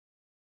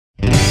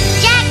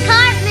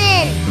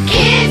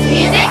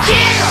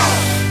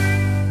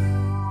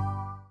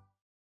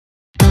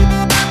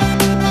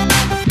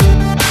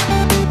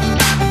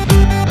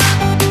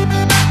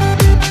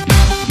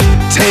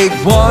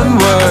one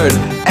word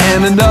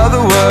and another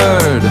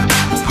word,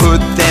 put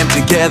them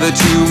together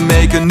to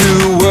make a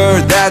new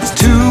word. That's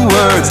two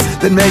words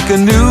that make a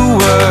new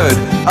word,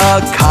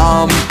 a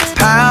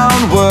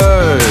compound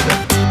word.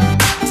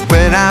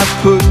 When I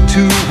put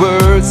two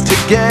words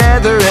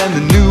together and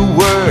the new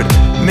word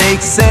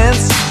makes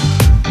sense,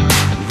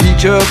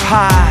 reach up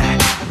high,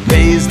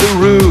 raise the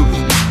roof,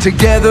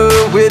 together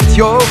with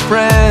your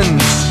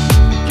friends.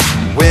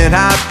 When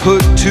I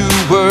put two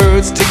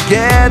words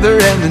together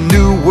and the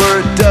new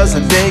word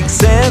doesn't make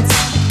sense,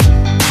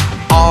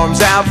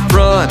 arms out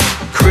front,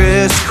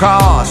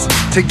 crisscross,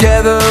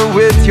 together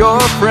with your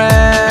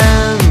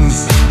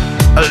friends.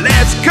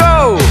 Let's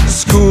go!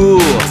 School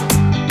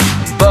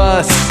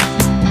bus,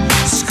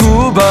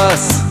 school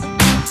bus.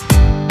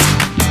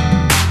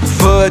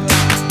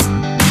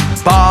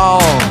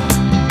 Football,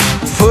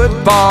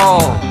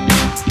 football.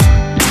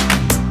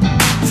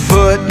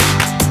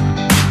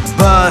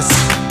 Footbus,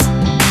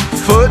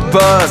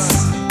 footbus.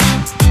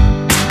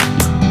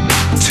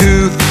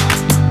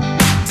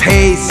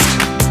 Toothpaste,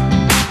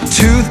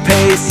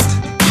 toothpaste.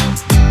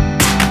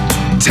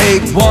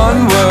 Take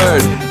one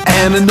word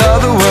and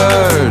another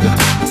word,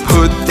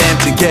 put them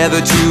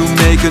together to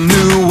make a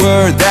new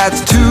word.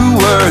 That's two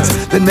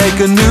words that make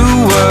a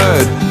new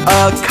word,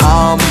 a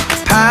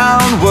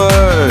compound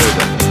word.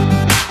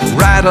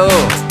 Rattle,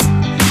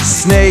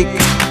 snake,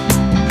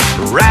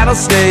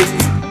 rattlesnake.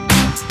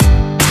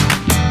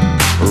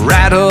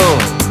 Rattle,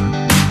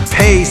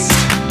 paste,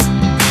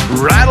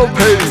 rattle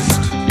paste.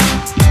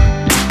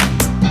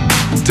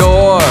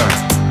 Door,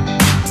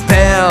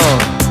 bell,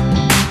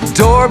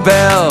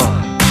 doorbell.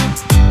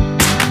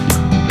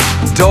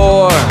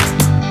 Door,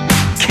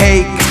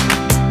 cake,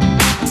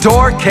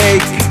 door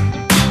cake.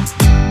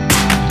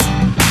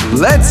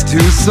 Let's do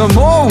some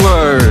more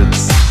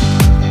words.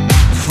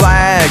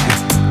 Flag,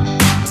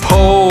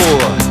 pole,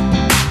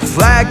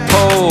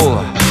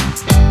 flagpole.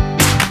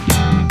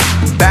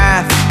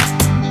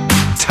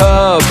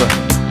 Bathtub,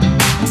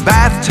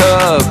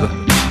 bathtub.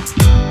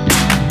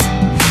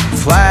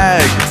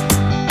 Flag,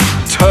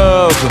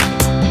 tub,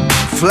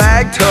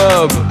 flag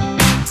tub.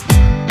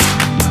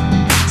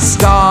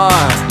 Star,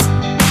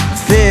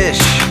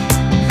 fish,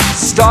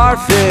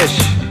 starfish.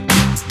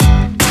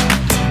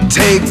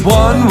 Take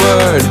one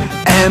word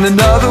and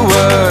another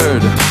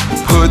word,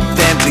 put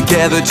them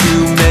together to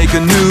make a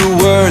new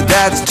word.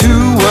 That's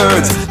two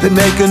words that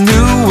make a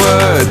new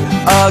word,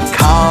 a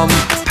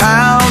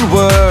compound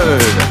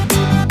word,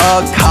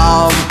 a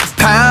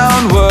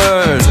compound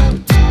word.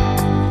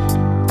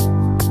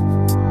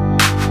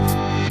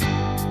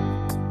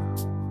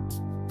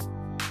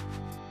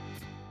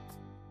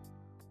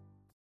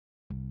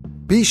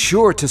 Be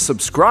sure to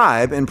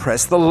subscribe and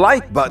press the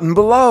like button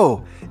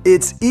below.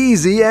 It's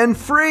easy and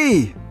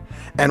free.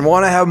 And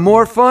want to have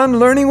more fun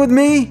learning with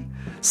me?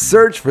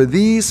 Search for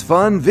these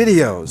fun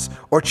videos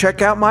or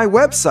check out my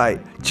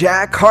website,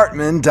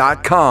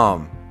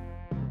 jackhartmann.com.